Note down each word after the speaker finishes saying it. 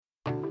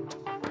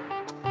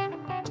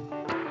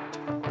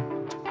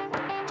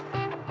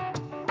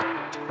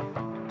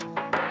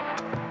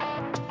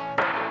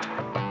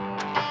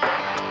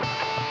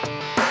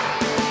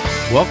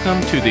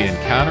Welcome to the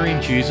Encountering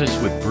Jesus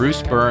with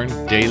Bruce Byrne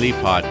Daily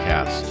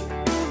Podcast.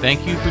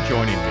 Thank you for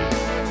joining me.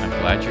 I'm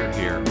glad you're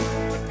here.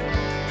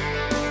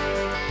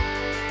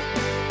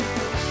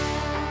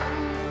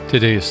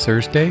 Today is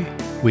Thursday,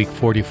 week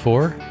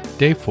 44,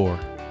 day 4.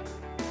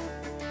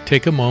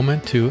 Take a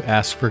moment to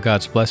ask for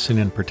God's blessing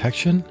and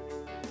protection,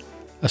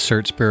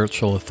 assert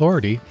spiritual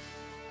authority,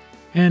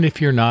 and if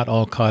you're not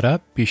all caught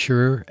up, be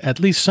sure at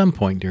least some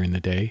point during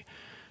the day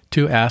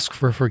to ask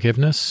for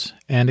forgiveness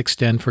and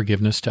extend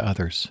forgiveness to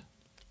others.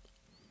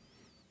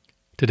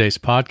 Today's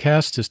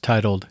podcast is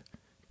titled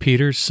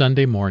Peter's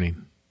Sunday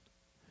Morning.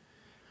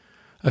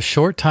 A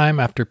short time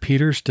after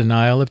Peter's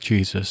denial of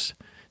Jesus,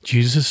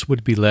 Jesus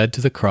would be led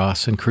to the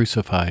cross and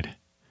crucified.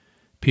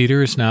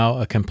 Peter is now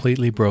a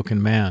completely broken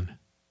man.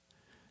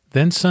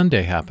 Then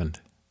Sunday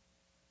happened.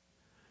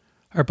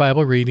 Our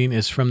Bible reading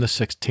is from the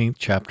 16th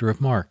chapter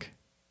of Mark.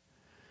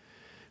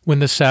 When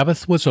the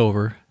Sabbath was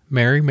over,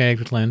 Mary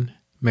Magdalene,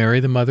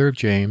 Mary the mother of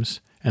James,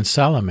 and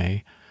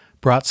Salome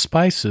brought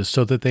spices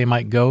so that they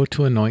might go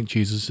to anoint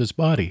Jesus'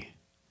 body.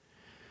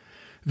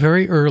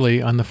 Very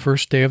early on the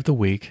first day of the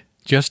week,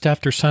 just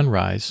after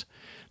sunrise,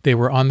 they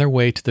were on their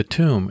way to the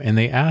tomb, and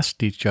they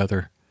asked each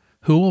other,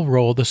 "Who will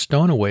roll the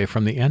stone away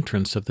from the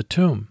entrance of the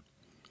tomb?"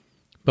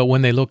 But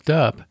when they looked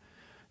up,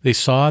 they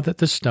saw that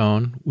the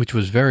stone, which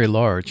was very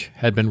large,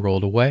 had been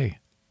rolled away.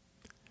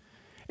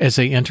 As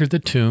they entered the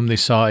tomb, they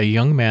saw a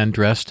young man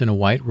dressed in a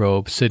white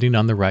robe sitting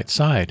on the right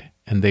side,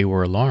 and they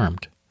were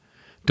alarmed.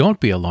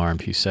 "Don't be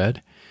alarmed," he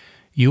said.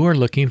 "You are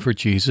looking for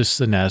Jesus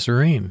the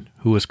Nazarene,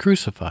 who was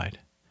crucified.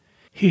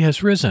 He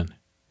has risen.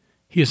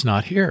 He is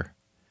not here.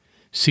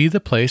 See the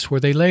place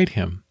where they laid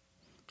him.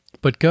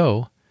 But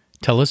go,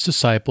 tell his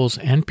disciples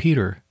and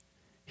Peter,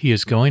 he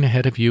is going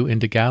ahead of you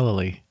into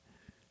Galilee.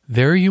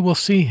 There you will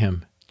see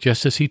him,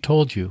 just as he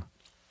told you."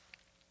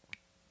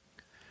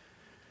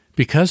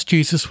 Because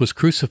Jesus was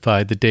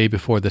crucified the day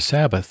before the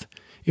Sabbath,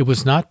 it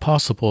was not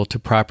possible to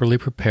properly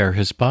prepare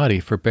his body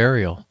for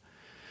burial.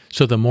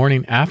 So the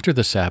morning after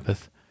the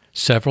Sabbath,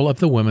 several of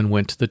the women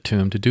went to the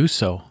tomb to do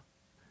so.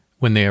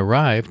 When they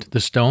arrived,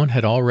 the stone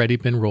had already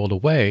been rolled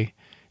away,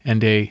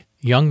 and a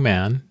young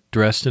man,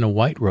 dressed in a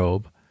white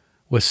robe,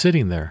 was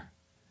sitting there.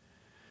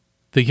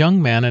 The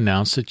young man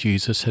announced that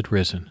Jesus had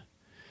risen.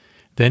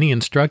 Then he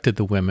instructed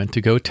the women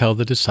to go tell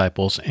the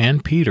disciples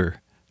and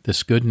Peter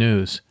this good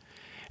news,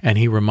 and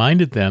he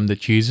reminded them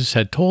that Jesus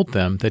had told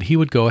them that he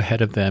would go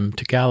ahead of them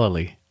to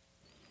Galilee.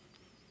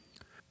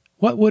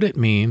 What would it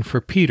mean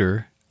for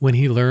Peter when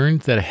he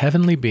learned that a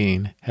heavenly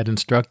being had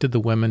instructed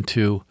the women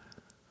to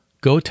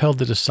go tell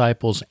the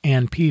disciples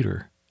and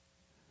Peter?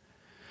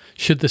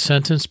 Should the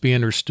sentence be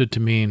understood to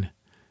mean,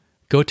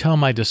 go tell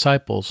my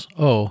disciples,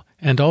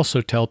 and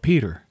also tell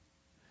Peter?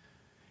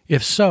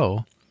 If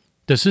so,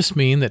 does this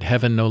mean that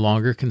heaven no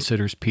longer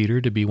considers Peter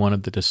to be one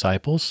of the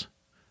disciples?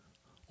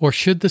 Or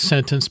should the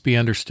sentence be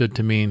understood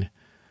to mean,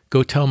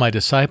 go tell my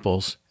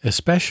disciples,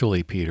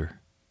 especially Peter?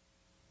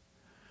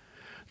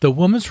 The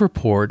woman's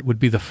report would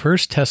be the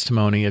first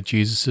testimony of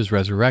Jesus'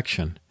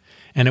 resurrection,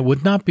 and it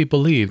would not be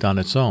believed on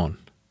its own.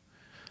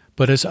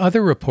 But as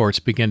other reports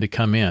began to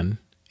come in,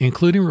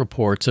 including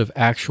reports of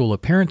actual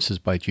appearances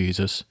by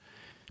Jesus,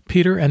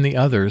 Peter and the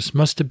others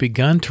must have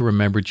begun to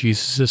remember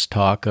Jesus'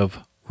 talk of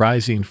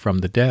rising from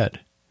the dead.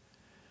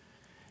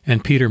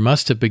 And Peter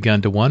must have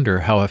begun to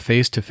wonder how a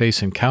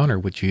face-to-face encounter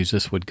with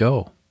Jesus would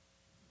go.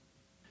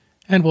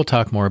 And we'll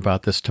talk more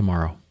about this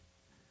tomorrow.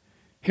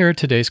 Here are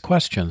today's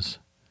questions.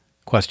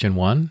 Question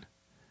 1.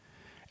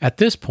 At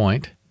this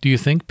point, do you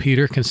think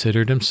Peter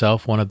considered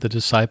himself one of the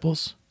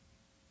disciples?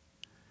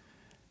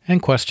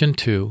 And question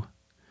 2.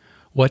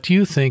 What do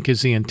you think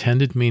is the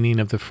intended meaning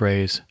of the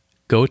phrase,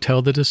 go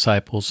tell the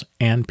disciples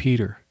and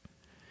Peter?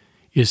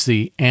 Is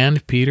the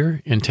 "and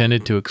Peter"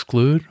 intended to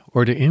exclude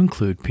or to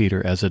include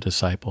Peter as a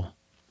disciple?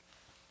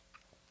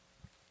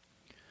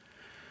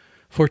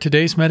 For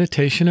today's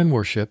meditation and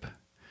worship,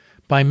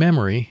 by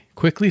memory,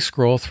 quickly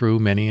scroll through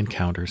many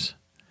encounters.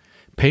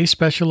 Pay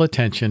special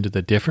attention to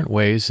the different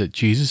ways that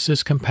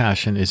Jesus'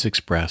 compassion is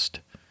expressed.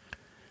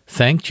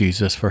 Thank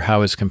Jesus for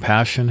how his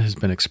compassion has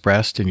been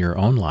expressed in your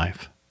own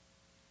life.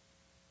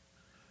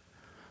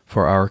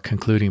 For our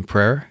concluding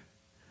prayer,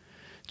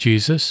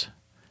 Jesus,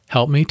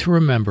 help me to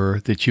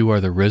remember that you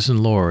are the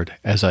risen Lord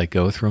as I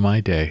go through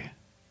my day.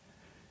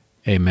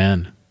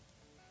 Amen.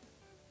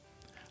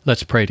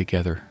 Let's pray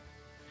together.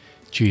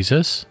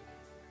 Jesus,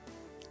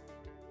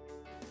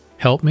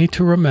 help me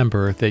to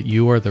remember that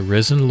you are the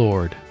risen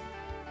Lord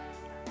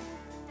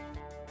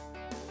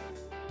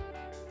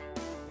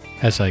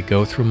as I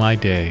go through my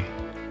day.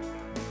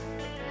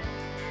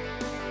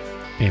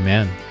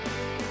 Amen.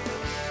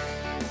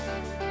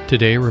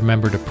 Today,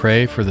 remember to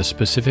pray for the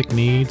specific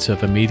needs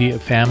of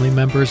immediate family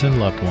members and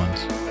loved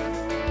ones.